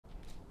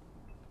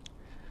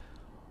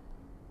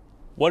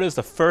What is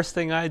the first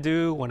thing I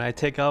do when I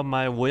take out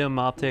my William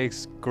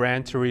Optics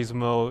Gran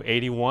Turismo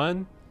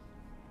 81?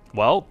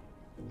 Well,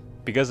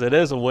 because it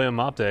is a William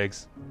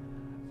Optics,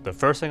 the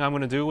first thing I'm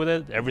going to do with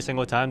it every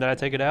single time that I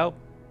take it out,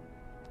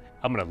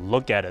 I'm going to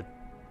look at it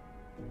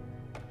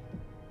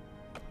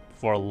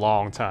for a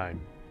long time.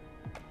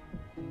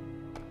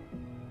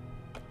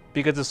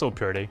 Because it's so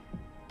pretty.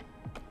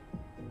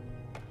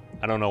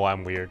 I don't know why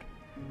I'm weird.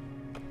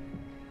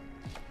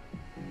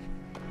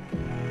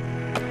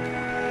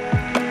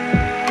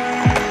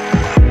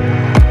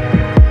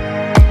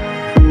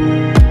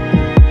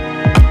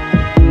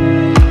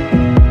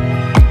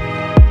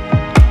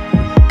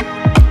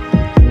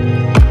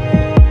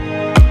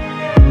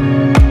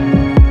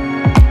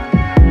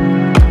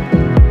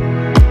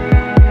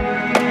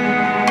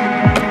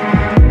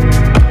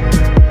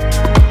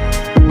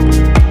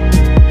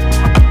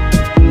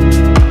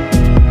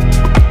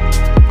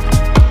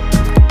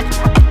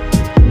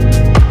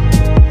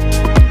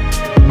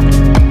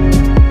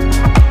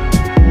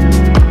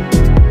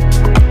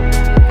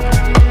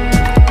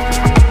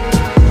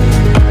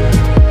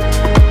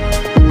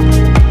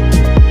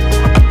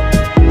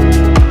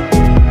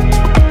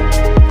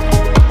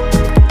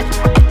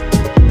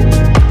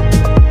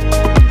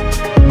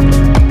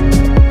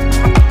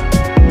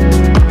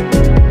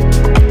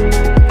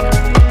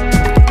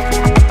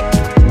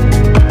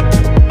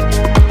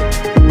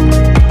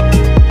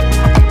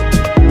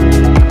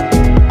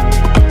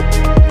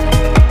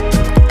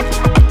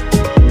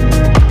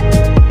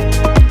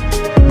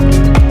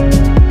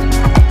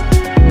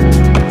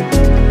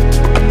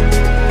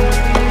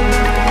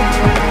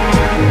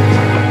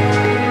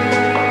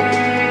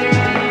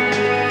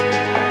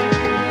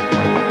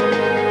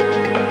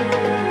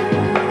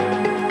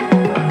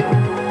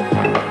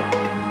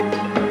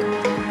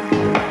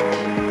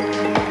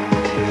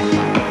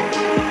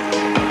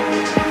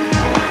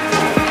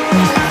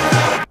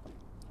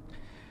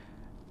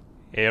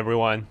 Hey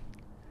everyone,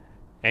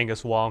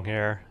 Angus Wong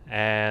here,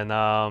 and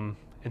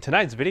in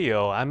tonight's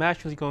video I'm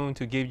actually going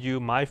to give you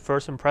my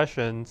first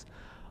impressions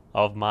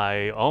of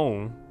my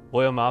own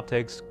William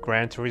Optics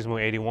Gran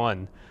Turismo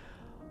 81.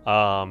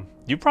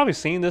 You've probably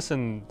seen this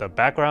in the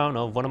background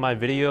of one of my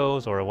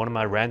videos or one of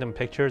my random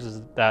pictures,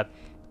 is that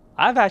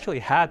I've actually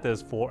had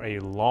this for a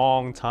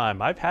long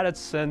time. I've had it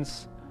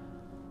since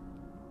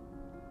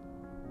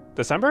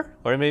December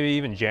or maybe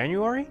even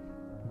January,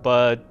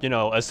 but you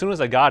know, as soon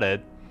as I got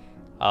it,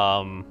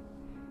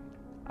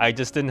 I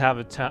just didn't have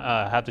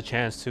the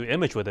chance to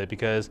image with it,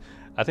 because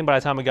I think by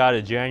the time I got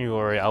it in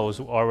January, I was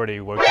already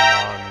working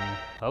on...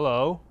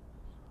 Hello.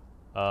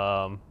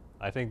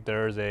 I think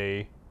there's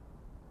a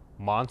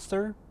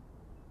monster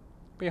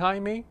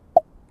behind me.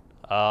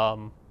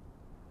 All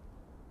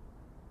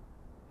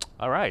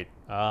right.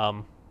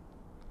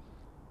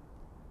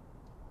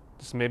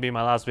 This may be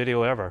my last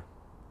video ever.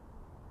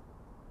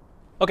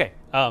 Okay.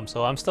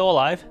 So I'm still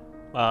alive.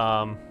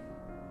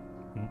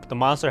 The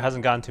monster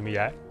hasn't gotten to me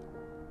yet,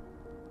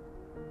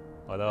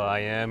 although I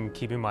am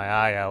keeping my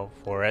eye out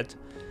for it.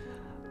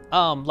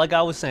 Like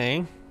I was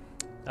saying,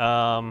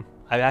 I've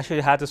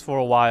actually had this for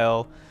a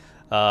while.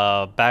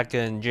 Back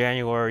in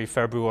January,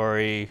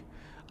 February,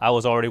 I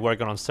was already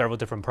working on several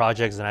different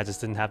projects, and I just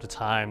didn't have the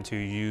time to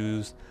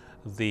use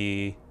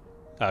the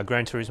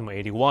Gran Turismo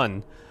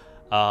 81.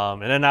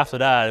 And then after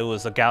that, it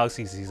was a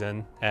Galaxy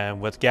season, and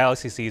with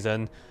Galaxy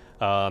season,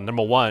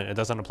 number one, it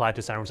doesn't apply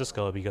to San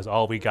Francisco because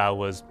all we got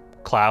was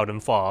cloud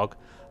and fog.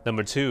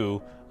 Number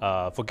two,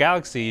 for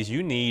galaxies,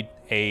 you need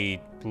a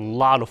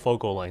lot of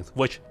focal length,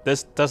 which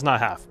this does not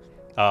have.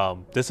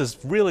 This is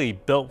really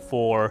built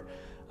for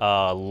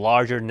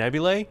larger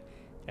nebulae,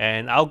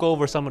 and I'll go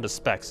over some of the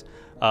specs.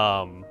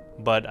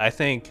 But I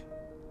think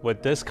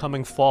with this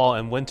coming fall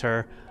and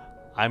winter,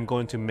 I'm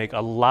going to make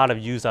a lot of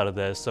use out of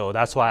this, so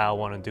that's why I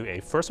want to do a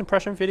first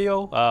impression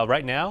video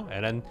right now,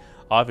 and then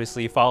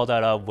obviously follow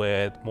that up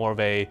with more of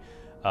a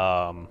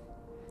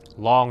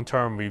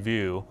long-term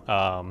review,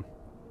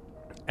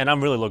 and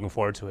I'm really looking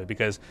forward to it,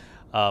 because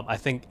I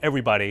think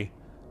everybody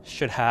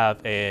should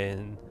have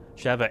an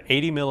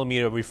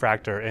 80mm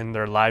refractor in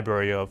their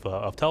library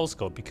of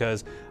telescope,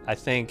 because I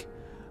think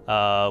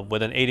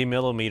with an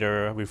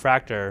 80mm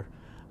refractor,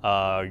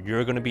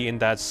 you're going to be in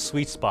that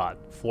sweet spot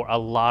for a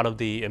lot of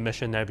the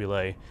emission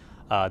nebulae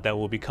that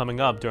will be coming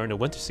up during the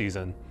winter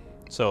season.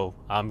 So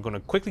I'm going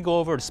to quickly go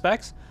over the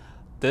specs.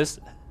 This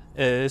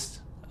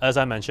is, as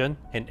I mentioned,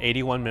 an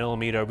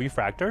 81mm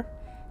refractor.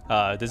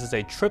 This is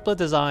a triplet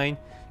design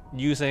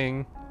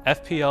using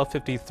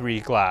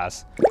FPL53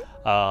 glass.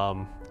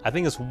 I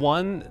think it's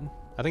one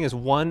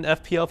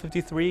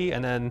FPL53,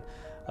 and then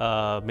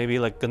maybe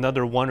like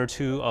another one or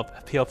two of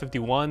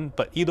FPL51.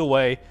 But either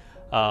way,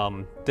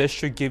 this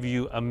should give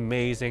you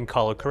amazing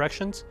color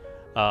corrections,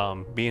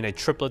 being a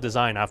triplet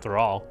design after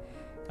all.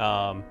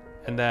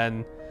 And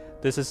then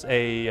this is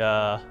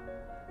a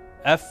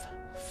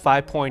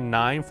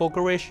f5.9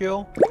 focal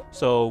ratio.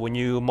 So when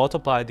you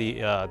multiply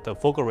the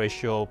focal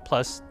ratio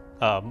plus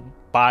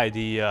by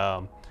the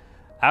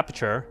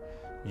aperture,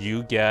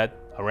 you get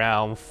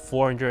around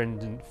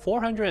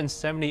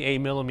 478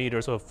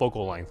 millimeters of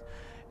focal length.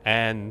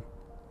 And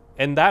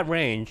in that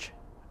range,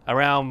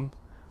 around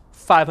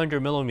 500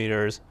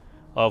 millimeters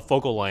of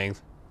focal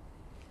length,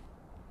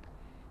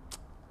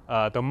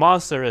 the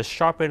monster is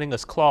sharpening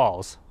its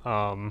claws.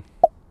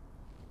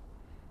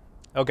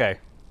 Okay,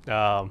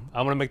 I'm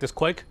gonna make this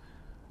quick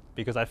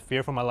because I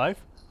fear for my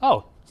life.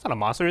 Oh, it's not a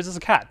monster, it's just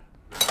a cat.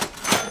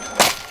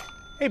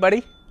 Hey,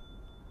 buddy.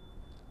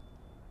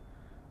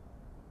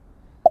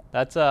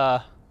 That's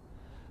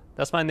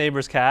my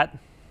neighbor's cat.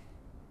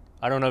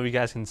 I don't know if you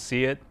guys can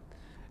see it,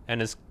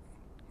 and it's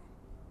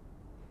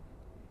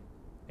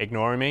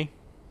ignoring me,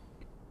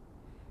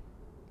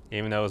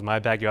 even though it was my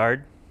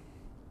backyard.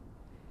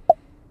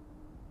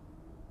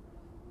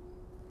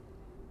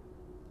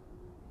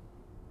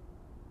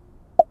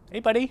 Hey,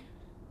 buddy.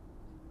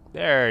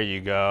 There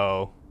you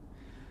go.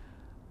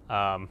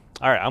 All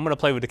right, I'm gonna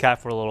play with the cat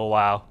for a little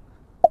while.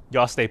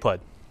 Y'all stay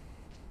put.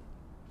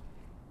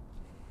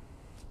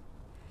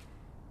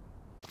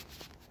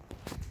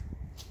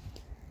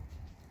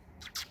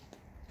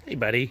 Hey,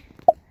 buddy.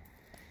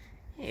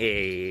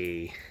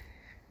 Hey.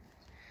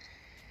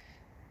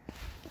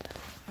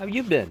 How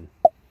you been?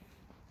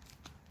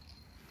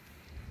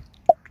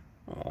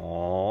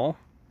 Aww.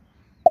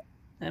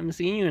 I haven't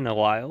seen you in a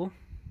while.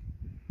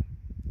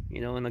 You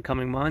know, in the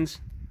coming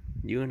months,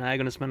 you and I are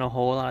gonna spend a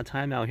whole lot of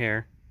time out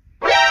here.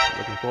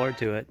 Looking forward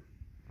to it.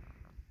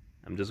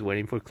 I'm just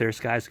waiting for clear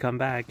skies to come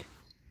back.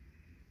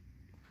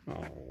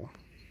 Oh.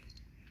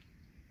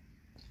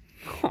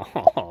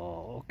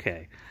 Oh,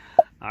 okay.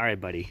 All right,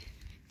 buddy.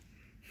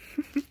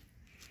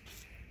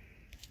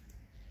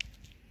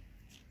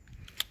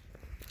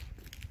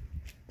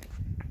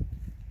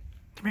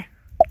 Come here.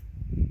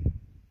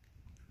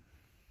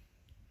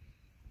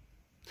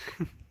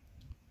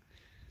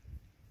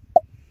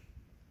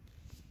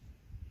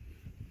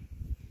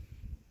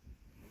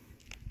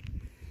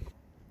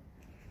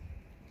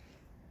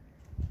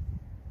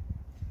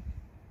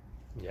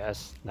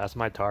 Yes, that's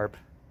my tarp.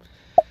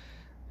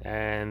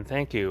 And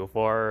thank you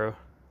for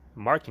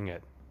marking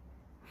it.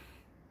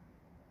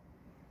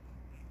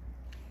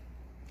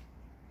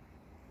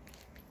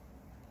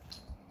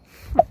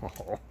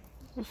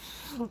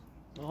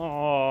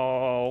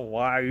 Oh,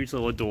 why are you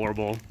so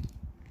adorable?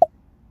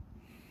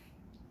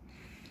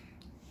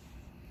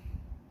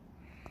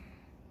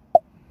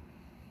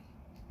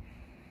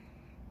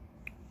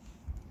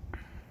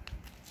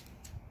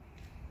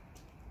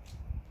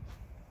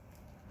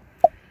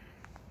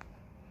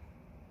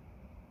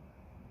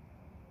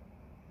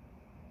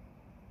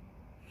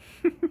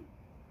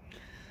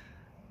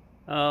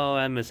 Oh,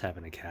 I miss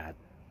having a cat.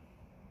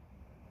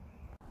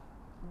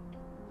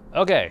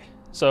 Okay,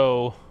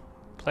 so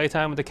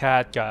playtime with the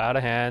cat got out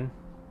of hand,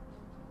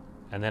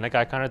 and then it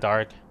got kind of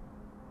dark,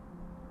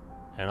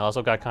 and it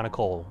also got kind of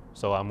cold.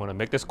 So I'm gonna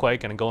make this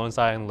quick and go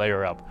inside and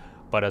layer up.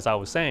 But as I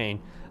was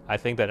saying, I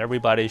think that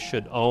everybody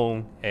should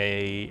own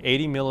a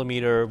 80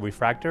 millimeter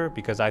refractor,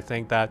 because I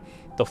think that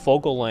the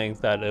focal length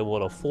that it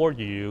will afford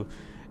you,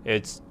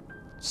 it's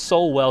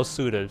so well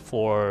suited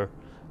for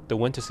the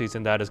winter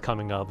season that is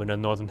coming up in the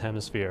Northern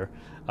Hemisphere.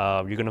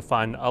 You're gonna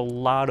find a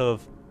lot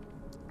of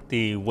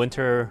the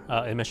winter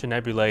emission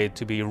nebulae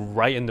to be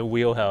right in the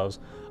wheelhouse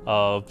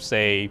of,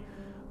 say,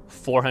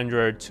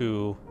 400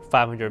 to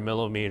 500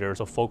 millimeters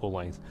of focal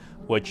length,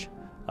 which,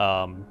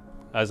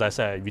 as I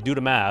said, if you do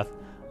the math,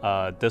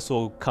 this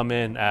will come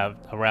in at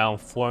around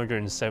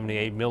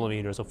 478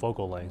 millimeters of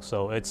focal length.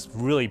 So it's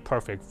really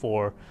perfect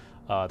for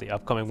the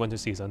upcoming winter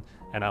season.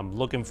 And I'm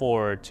looking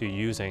forward to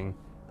using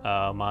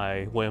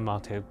my William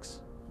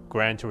Optics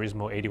Gran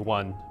Turismo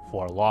 81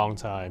 for a long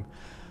time.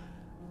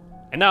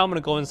 And now I'm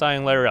gonna go inside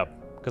and layer up,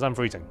 because I'm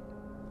freezing.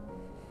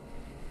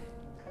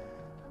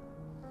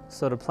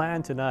 So the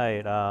plan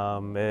tonight,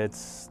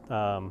 it's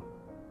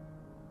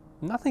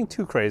nothing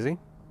too crazy.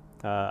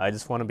 I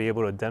just want to be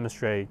able to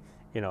demonstrate,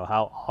 you know,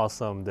 how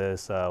awesome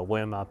this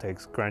William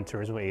Optics Gran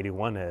Turismo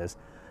 81 is.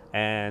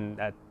 And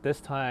at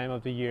this time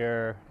of the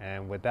year,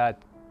 and with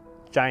that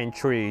giant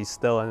tree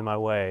still in my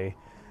way,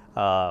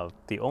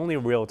 the only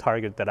real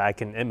target that I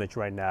can image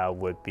right now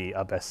would be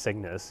up at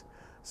Cygnus.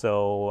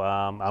 So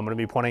I'm going to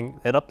be pointing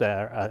it up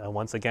there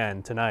once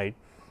again tonight.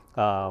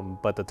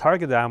 But the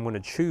target that I'm going to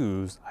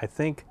choose, I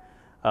think,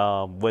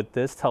 with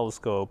this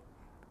telescope,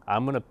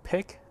 I'm going to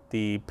pick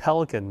the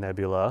Pelican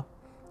Nebula,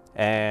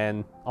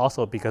 and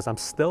also because I'm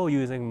still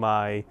using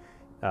my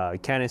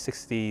Canon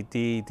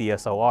 60D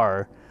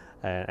DSLR,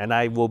 and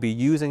I will be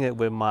using it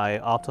with my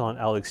Opton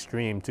L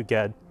Extreme to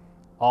get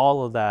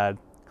all of that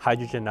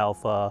hydrogen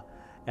alpha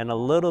and a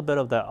little bit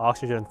of that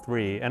oxygen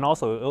 3, and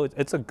also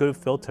it's a good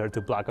filter to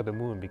block out the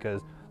moon,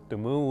 because the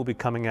moon will be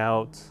coming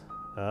out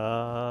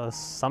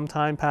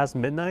sometime past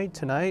midnight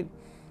tonight.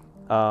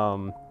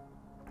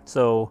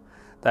 So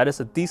that is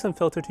a decent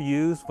filter to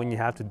use when you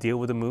have to deal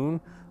with the moon.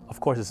 Of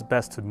course, it's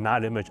best to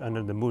not image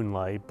under the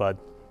moonlight, but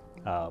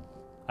I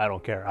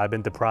don't care. I've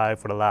been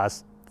deprived for the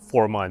last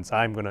 4 months.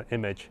 I'm gonna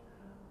image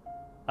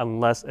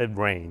unless it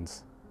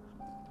rains.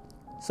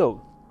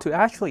 So to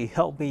actually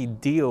help me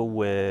deal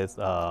with,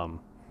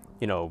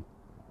 you know,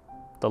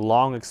 the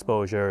long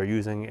exposure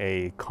using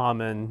a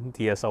common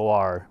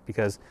DSLR,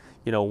 because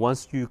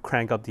once you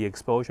crank up the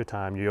exposure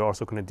time, you're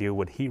also going to deal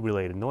with heat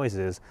related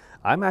noises.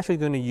 I'm actually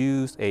going to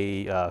use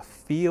a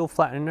field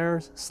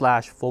flattener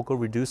slash focal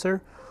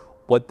reducer.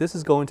 What this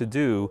is going to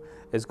do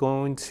is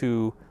going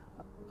to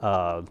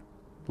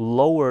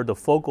lower the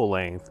focal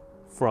length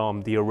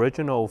from the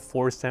original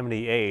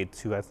 478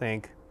 to, I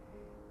think,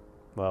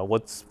 well,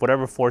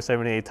 whatever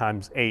 478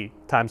 times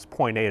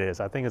 0.8 is.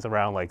 I think it's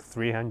around like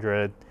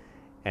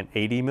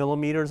 380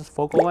 millimeters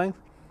focal length.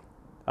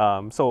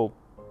 So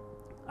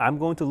I'm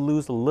going to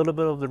lose a little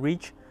bit of the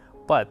reach,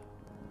 but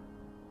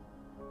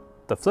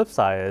the flip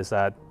side is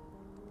that,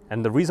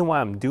 and the reason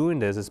why I'm doing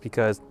this is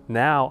because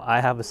now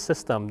I have a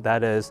system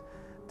that is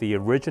the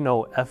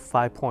original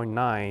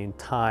f5.9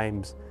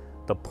 times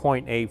the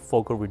 0.8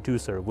 focal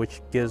reducer,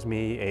 which gives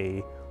me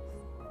a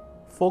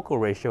focal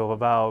ratio of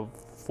about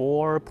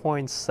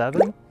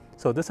 4.7.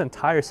 So this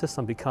entire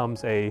system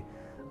becomes a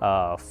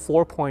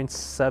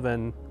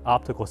 4.7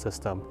 optical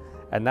system,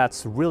 and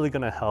that's really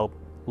going to help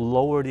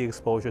lower the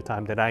exposure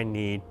time that I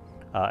need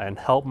and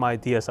help my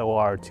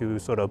DSLR to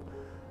sort of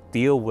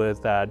deal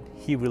with that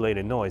heat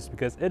related noise,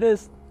 because it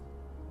is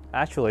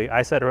actually,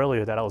 I said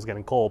earlier that I was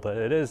getting cold, but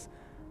it is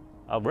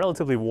a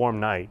relatively warm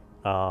night.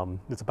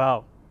 It's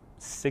about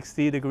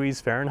 60 degrees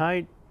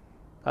Fahrenheit.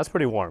 That's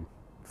pretty warm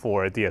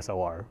for a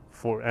DSLR,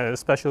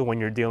 especially when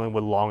you're dealing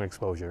with long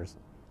exposures.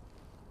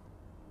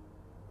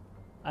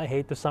 I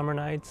hate the summer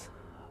nights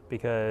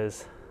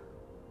because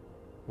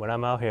when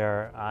I'm out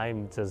here,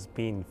 I'm just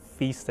being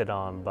feasted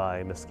on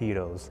by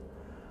mosquitoes.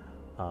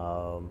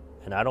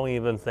 And I don't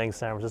even think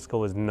San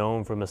Francisco is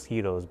known for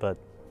mosquitoes, but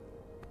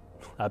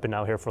I've been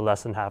out here for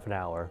less than half an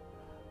hour,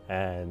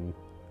 and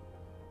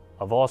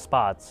of all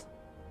spots,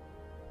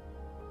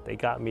 they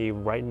got me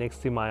right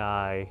next to my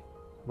eye,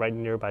 right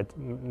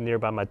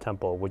nearby my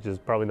temple, which is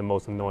probably the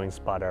most annoying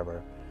spot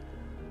ever.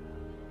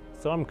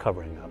 So I'm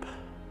covering up.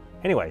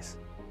 Anyways,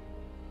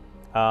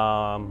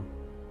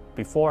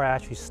 before I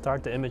actually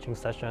start the imaging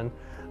session,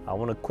 I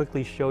want to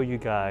quickly show you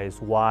guys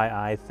why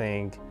I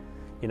think,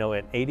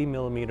 an 80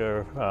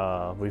 millimeter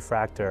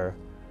refractor,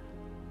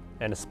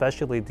 and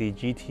especially the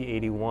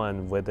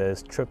GT81 with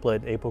this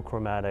triplet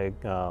apochromatic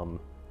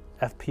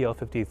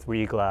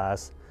FPL53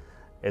 glass,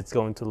 it's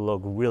going to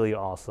look really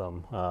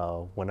awesome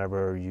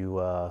whenever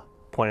you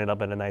point it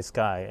up in a night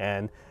sky.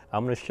 And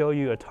I'm going to show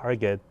you a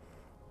target,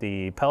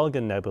 the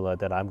Pelican Nebula,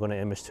 that I'm going to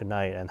image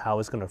tonight and how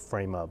it's going to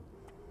frame up.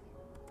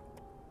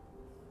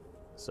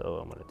 So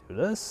I'm going to do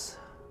this.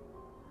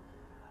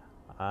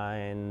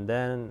 And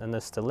then in the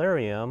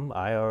stellarium,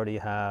 I already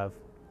have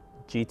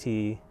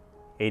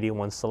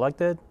GT81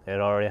 selected.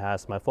 It already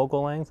has my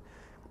focal length.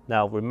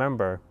 Now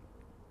remember,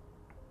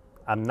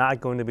 I'm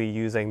not going to be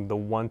using the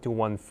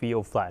 1-to-1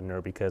 field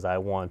flattener because I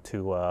want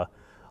to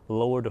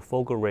lower the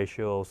focal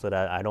ratio so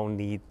that I don't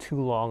need too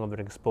long of an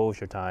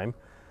exposure time.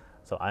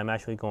 So I'm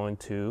actually going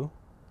to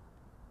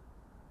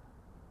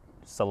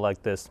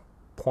select this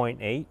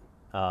 0.8,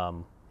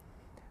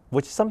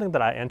 which is something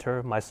that I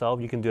enter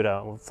myself. You can do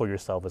that for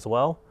yourself as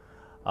well.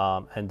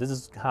 And this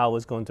is how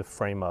it's going to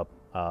frame up.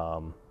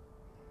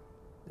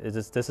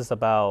 This is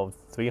about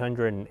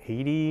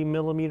 380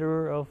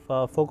 millimeter of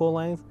focal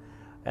length.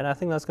 And I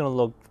think that's going to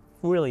look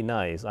really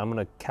nice. I'm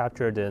going to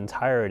capture the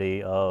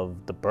entirety of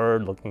the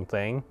bird looking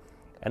thing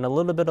and a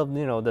little bit of,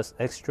 this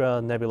extra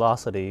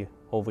nebulosity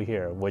over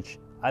here, which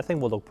I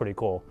think will look pretty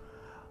cool.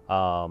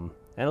 And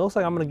it looks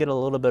like I'm going to get a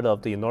little bit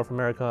of the North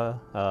America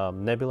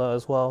nebula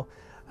as well.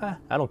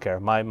 I don't care.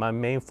 My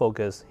main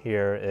focus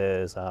here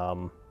is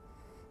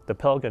the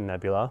Pelican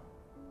Nebula.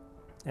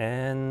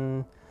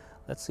 And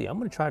let's see, I'm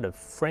going to try to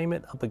frame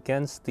it up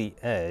against the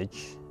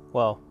edge.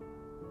 Well,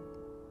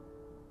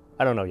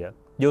 I don't know yet.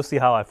 You'll see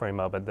how I frame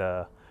up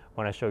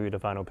when I show you the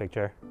final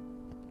picture.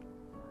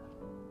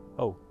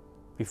 Oh,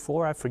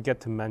 before I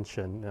forget to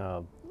mention,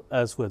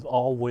 as with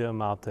all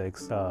William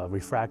Optics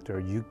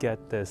refractor, you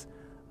get this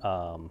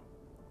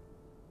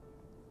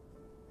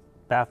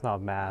bath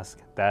knob mask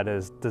that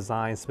is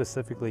designed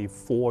specifically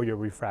for your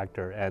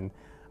refractor, and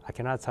I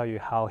cannot tell you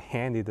how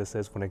handy this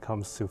is when it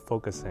comes to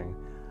focusing.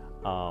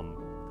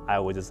 I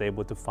was just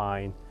able to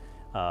find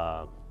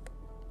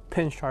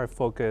pinch sharp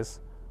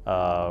focus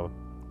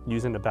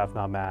using the bath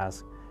knob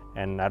mask,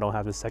 and I don't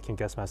have to second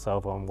guess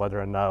myself on whether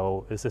or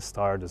not is this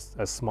star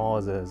as small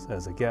as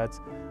it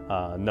gets.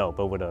 No,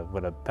 but with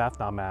a bath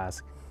knob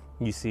mask,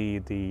 you see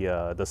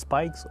the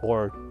spikes,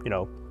 or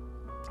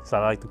so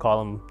I like to call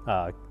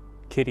them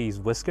kitty's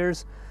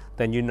whiskers.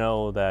 Then you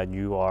know that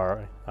you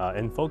are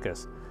in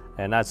focus,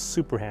 and that's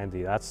super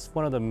handy. That's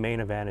one of the main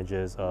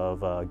advantages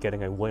of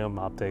getting a William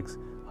Optics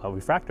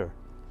refractor.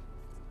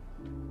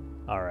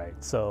 All right,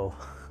 so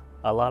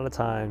a lot of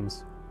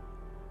times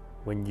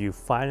when you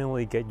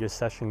finally get your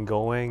session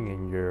going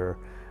and your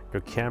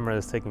camera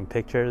is taking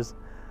pictures,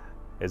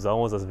 it's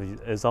almost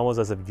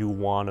as if you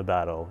won a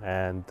battle,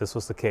 and this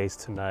was the case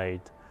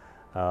tonight.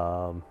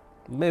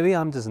 Maybe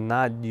I'm just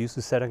not used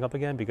to setting up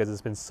again because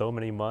it's been so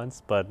many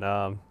months, but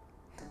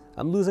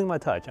I'm losing my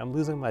touch. I'm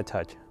losing my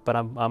touch. But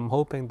I'm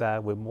hoping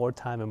that with more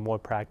time and more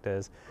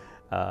practice,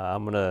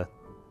 I'm gonna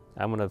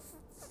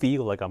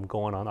feel like I'm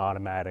going on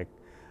automatic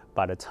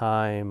by the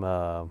time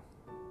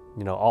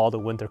you know, all the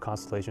winter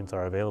constellations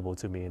are available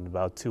to me in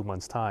about 2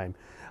 months' time.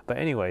 But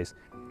anyways,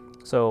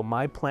 so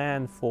my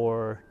plan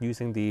for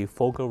using the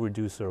focal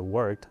reducer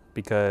worked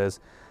because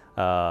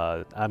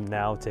I'm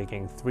now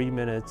taking 3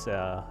 minutes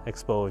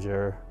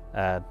exposure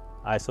at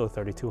ISO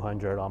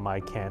 3200 on my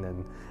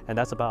Canon, and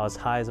that's about as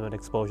high as an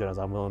exposure as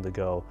I'm willing to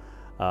go,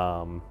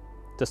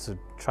 just to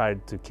try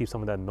to keep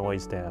some of that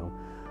noise down.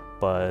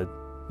 But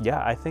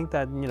yeah, I think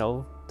that, you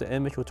know, the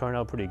image will turn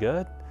out pretty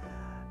good.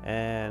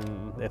 And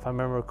if I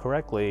remember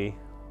correctly,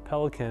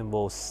 Pelican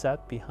will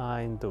set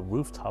behind the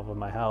rooftop of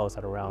my house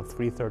at around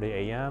 3:30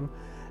 a.m.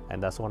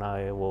 and that's when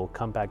I will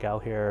come back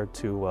out here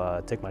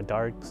to take my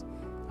darts.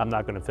 I'm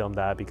not going to film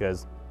that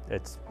because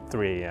it's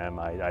 3 a.m.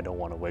 I don't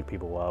want to wake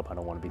people up. I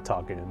don't want to be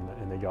talking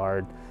in the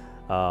yard.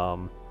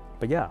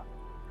 But yeah,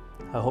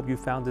 I hope you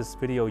found this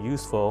video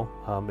useful.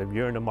 If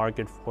you're in the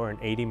market for an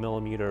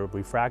 80mm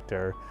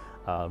refractor,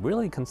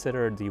 really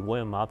consider the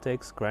William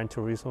Optics Gran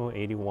Turismo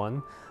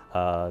 81,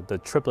 the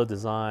triplet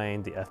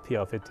design, the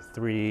FPL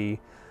 53,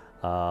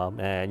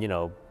 and you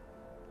know,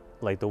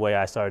 like the way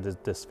I started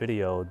this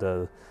video,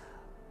 the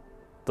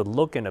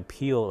look and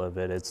appeal of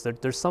it,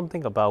 there's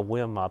something about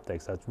William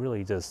Optics that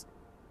really just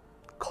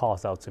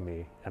calls out to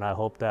me, and I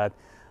hope that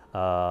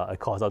it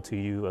calls out to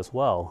you as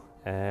well.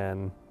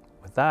 And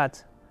with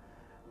that,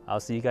 I'll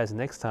see you guys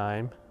next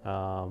time.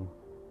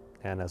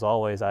 And as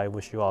always, I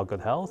wish you all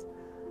good health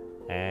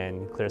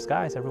and clear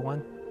skies,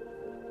 everyone.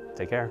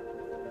 Take care.